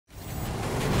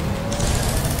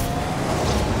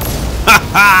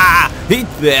Eat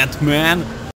that, man!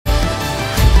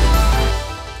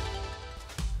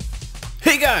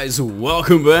 Hey guys,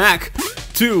 welcome back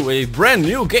to a brand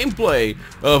new gameplay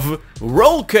of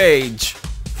Rollcage.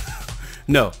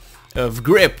 No, of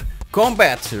Grip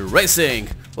Combat Racing.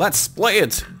 Let's play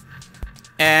it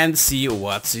and see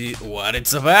what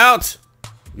it's about.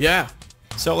 Yeah,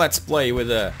 so let's play with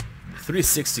a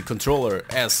 360 controller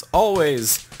as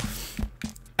always.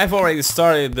 I've already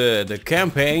started the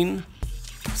campaign,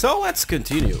 so let's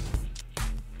continue.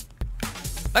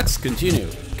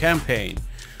 Campaign.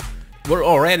 We're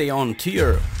already on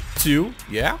tier 2,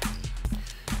 yeah.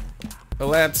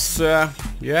 Let's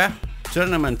yeah,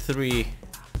 tournament 3.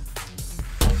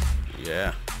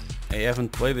 Yeah, I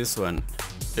haven't played this one.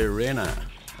 Arena,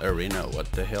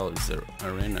 what the hell is the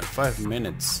arena? 5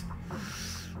 minutes.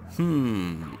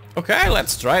 Okay,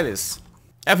 let's try this.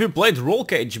 Have you played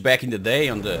Rollcage back in the day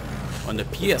on the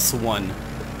PS1?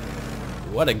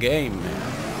 What a game,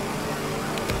 man.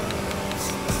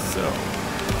 So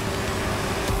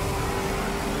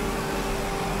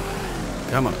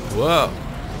come on, whoa.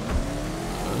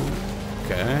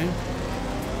 Okay.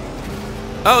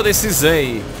 Oh, this is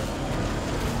a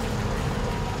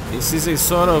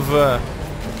sort of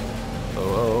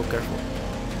oh, careful.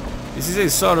 This is a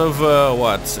sort of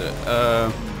what?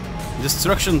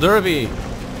 Destruction derby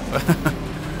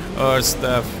or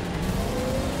stuff.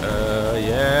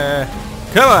 Yeah.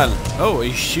 Come on. Oh, a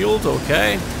shield.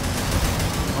 Okay.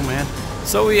 Oh man.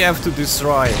 So we have to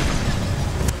destroy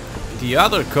the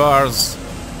other cars,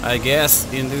 I guess,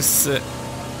 in this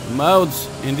mode,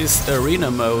 in this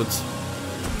arena mode.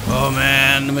 Oh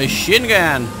man, machine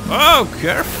gun! Oh,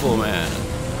 careful, man!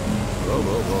 Whoa,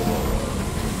 whoa, whoa,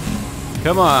 whoa!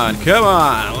 Come on, come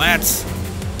on! Let's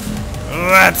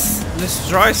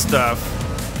destroy stuff.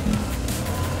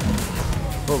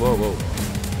 Whoa, whoa, whoa!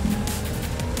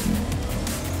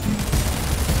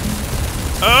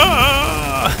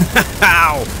 Oh!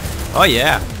 Ow! Oh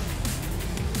yeah!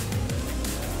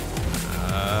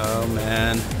 Oh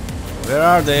man, where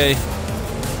are they?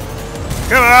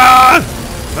 Come on!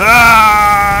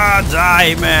 Ah,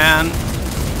 die, man!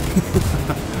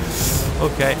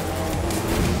 Okay.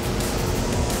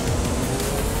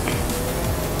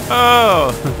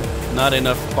 Oh, not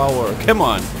enough power. Come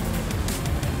on.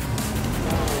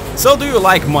 So, do you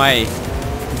like my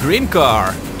green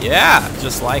car? Yeah,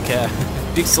 just like a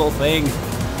pixelthing.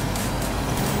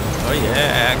 Oh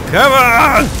yeah, come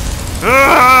on!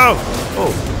 Oh!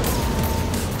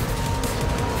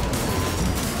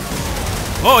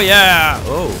 Oh yeah!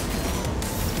 Oh!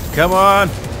 Come on!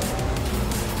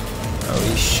 Oh,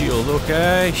 his shield,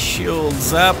 okay.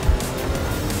 Shields up.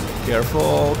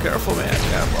 Careful, careful, man.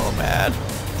 Careful, man.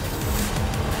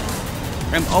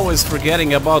 I'm always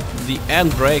forgetting about the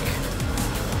handbrake.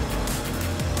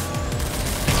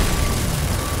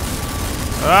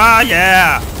 Ah,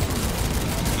 yeah!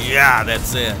 Yeah,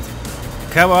 that's it.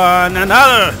 Come on,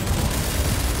 another!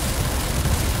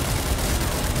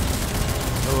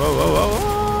 Whoa, whoa, whoa, whoa!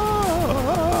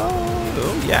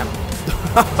 Oh, yeah.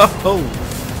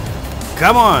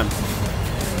 Come on.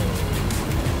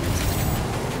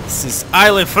 This is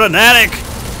highly frenetic.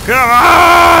 Come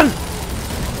on.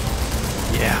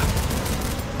 Yeah.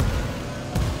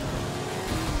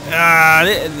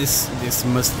 This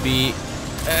must be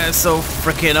so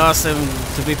freaking awesome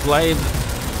to be played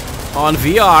on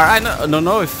VR. I don't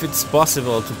know if it's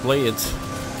possible to play it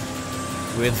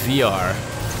with VR.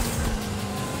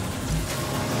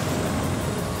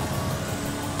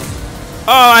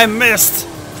 Oh, I missed!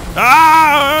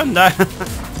 Ah! No.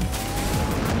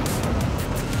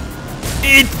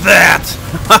 Eat that!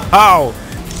 Oh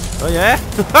yeah?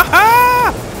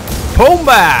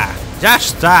 Pumba! Já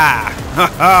está!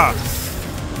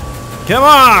 Come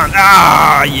on!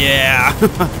 Ah, yeah!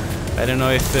 I don't know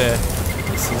if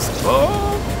this is...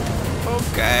 Oh!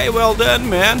 Okay, well done,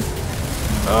 man!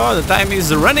 Oh, the time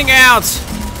is running out!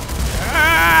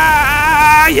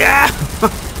 Ah, yeah!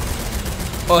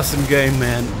 Awesome game,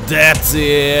 man. That's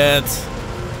it.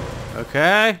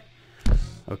 Okay.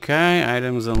 Okay,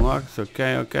 items unlocked.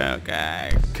 Okay, okay,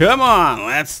 okay. Come on,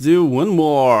 let's do one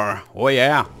more. Oh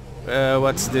yeah.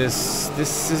 What's this?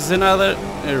 This is another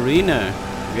arena.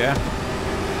 Yeah.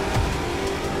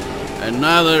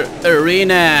 Another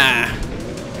arena.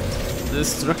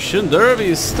 Destruction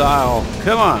derby style.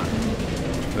 Come on.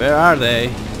 Where are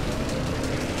they?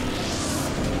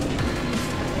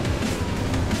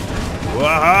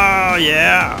 Whoa,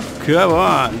 yeah! Come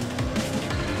on!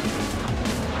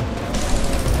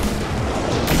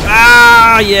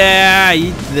 Ah, yeah!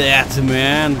 Eat that,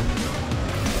 man!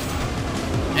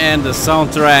 And the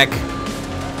soundtrack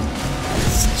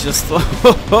just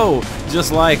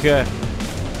just like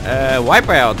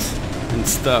Wipeout and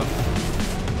stuff.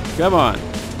 Come on.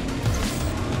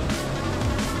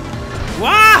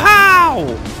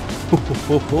 Wow!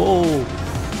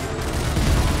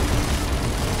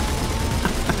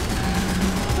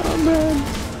 Oh man,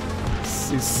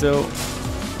 this is so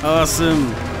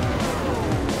awesome.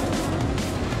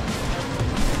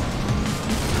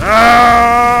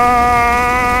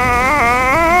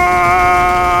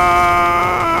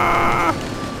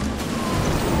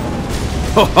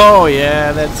 Oh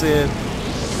yeah, that's it.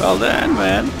 Well done,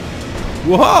 man.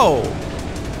 Whoa!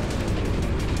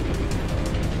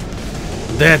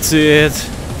 That's it.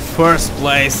 First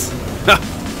place.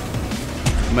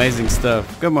 Amazing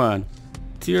stuff. Come on.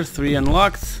 Tier 3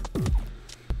 unlocked.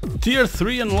 Tier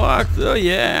 3 unlocked. Oh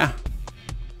yeah.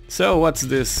 So what's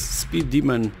this? Speed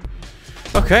demon.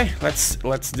 Okay,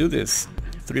 let's do this.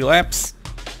 3 laps.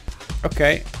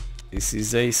 Okay. This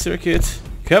is a circuit.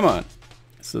 Come on.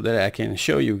 So that I can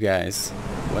show you guys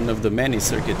one of the many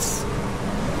circuits.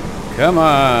 Come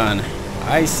on.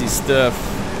 Icy stuff.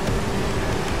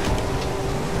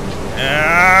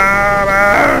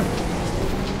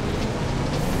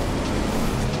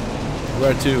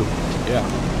 Where to? Yeah.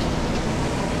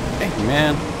 Hey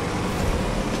man.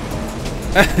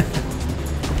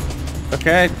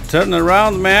 Okay, turn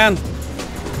around, man.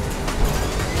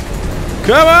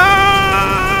 Come on!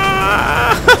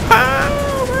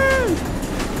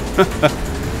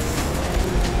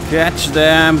 Catch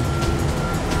them.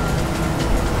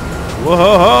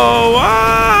 Whoa!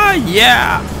 Ah,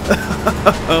 yeah!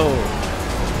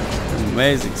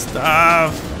 Amazing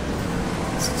stuff.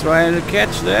 Let's try to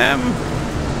catch them.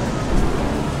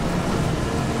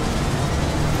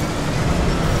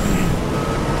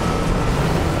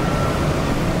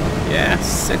 Yeah,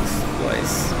 6th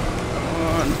place. Come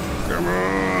on, come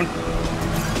on.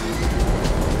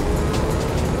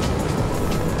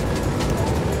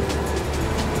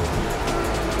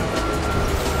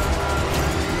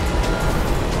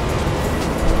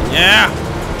 Yeah.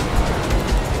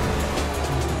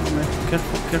 Oh, man.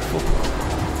 Careful, careful,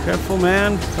 careful,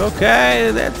 man.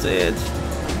 Okay, that's it.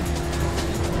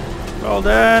 Well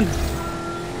done.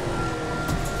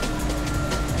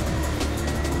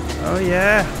 Oh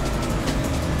yeah.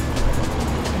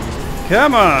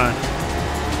 Come on!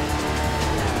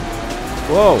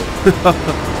 Whoa!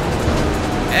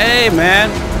 Hey man!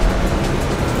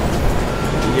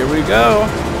 Here we go!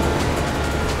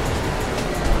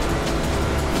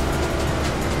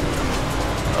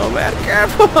 Oh man,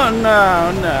 careful!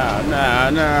 No, no, no,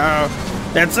 no!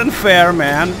 That's unfair,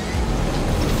 man!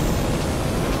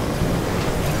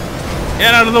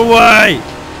 Get out of the way!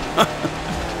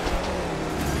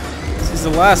 This is the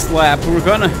last lap.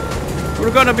 We're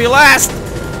gonna be last!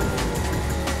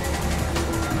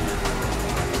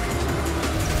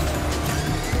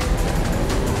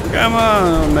 Come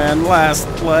on, man, last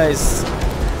place.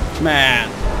 Man.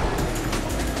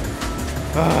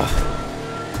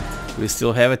 We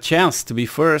still have a chance to be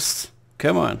first.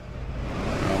 Come on.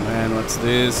 Oh man, what's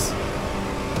this?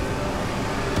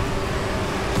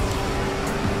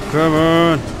 Come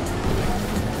on.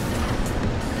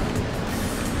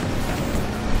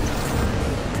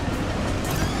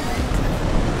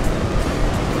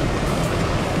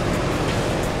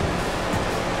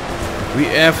 We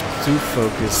have to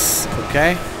focus,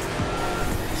 okay?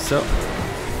 So,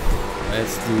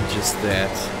 let's do just that.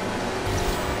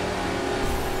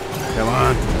 Come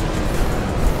on.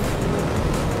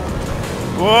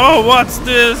 Whoa, what's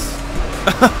this?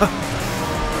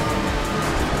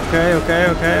 Okay, okay,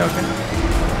 okay, okay.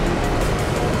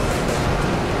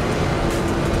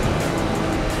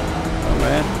 Oh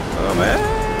man, oh man.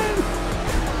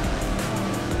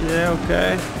 Yeah,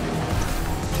 okay.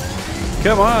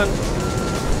 Come on.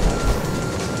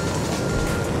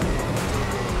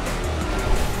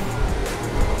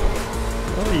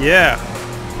 Oh yeah.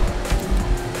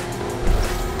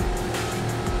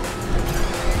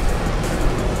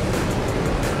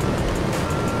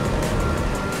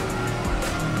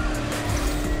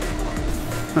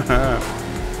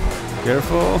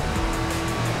 Careful.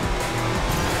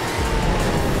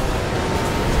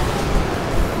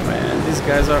 Man, these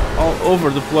guys are all over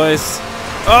the place.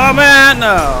 Oh man,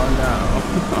 no, no.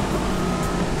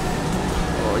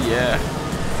 Oh yeah.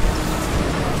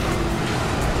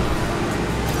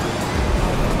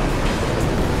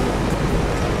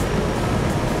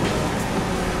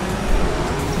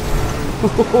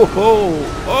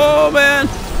 Oh man!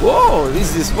 Whoa,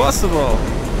 this is possible.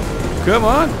 Come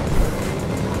on.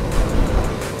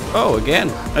 Oh, again.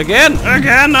 Again!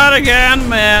 Again! Not again,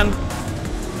 man!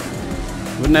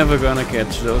 We're never gonna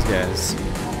catch those guys.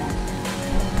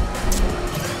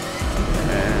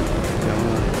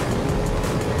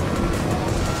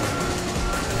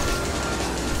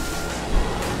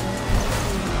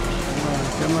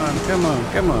 Come on, come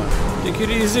on, come on. Take it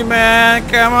easy, man.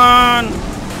 Come on.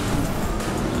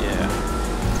 Yeah.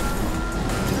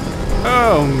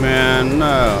 Oh, man.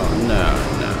 No, no,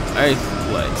 no. 8th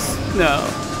place. No.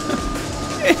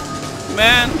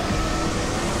 Man.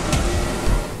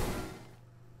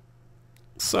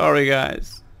 Sorry,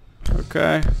 guys.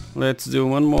 Okay. Let's do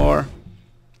one more.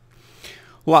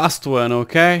 Last one,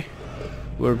 okay?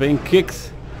 We're being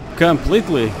kicked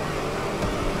completely.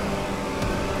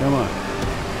 Come on.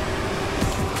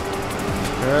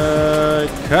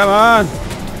 Come on!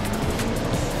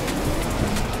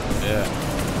 Yeah.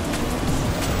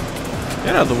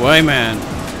 Get out of the way, man.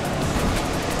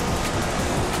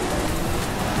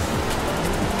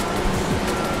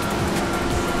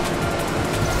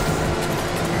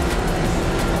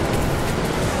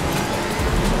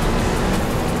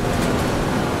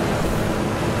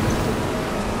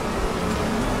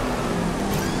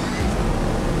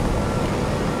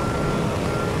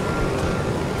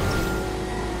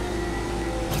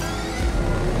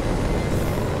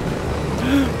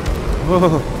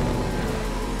 Whoa.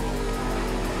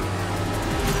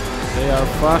 They are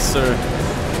faster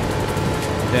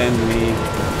than me.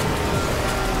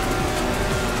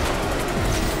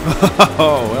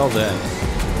 Oh, well done.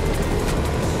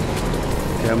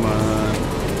 Come on.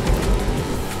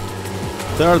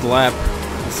 3rd lap.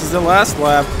 This is the last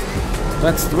lap.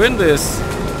 Let's win this.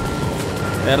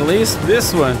 At least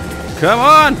this one. Come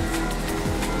on!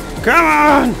 Come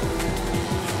on!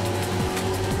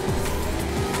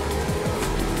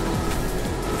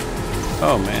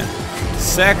 Oh man.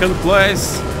 2nd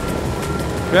place.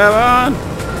 Come on.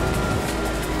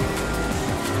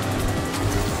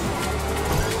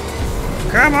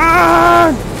 Come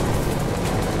on.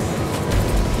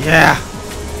 Yeah.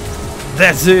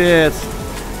 That's it.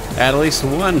 At least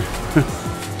one.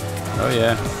 Oh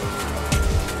yeah.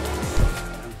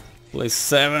 Place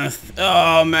 7th.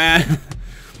 Oh man.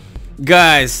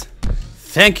 Guys,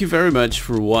 thank you very much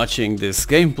for watching this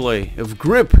gameplay of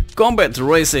Grip Combat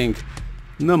Racing.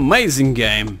 An amazing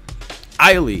game,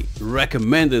 highly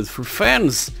recommended for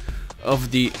fans of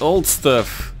the old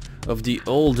stuff, of the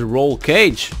old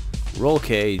Rollcage.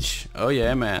 Oh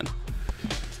yeah, man.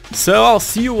 So I'll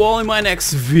see you all in my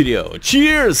next video.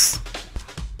 Cheers!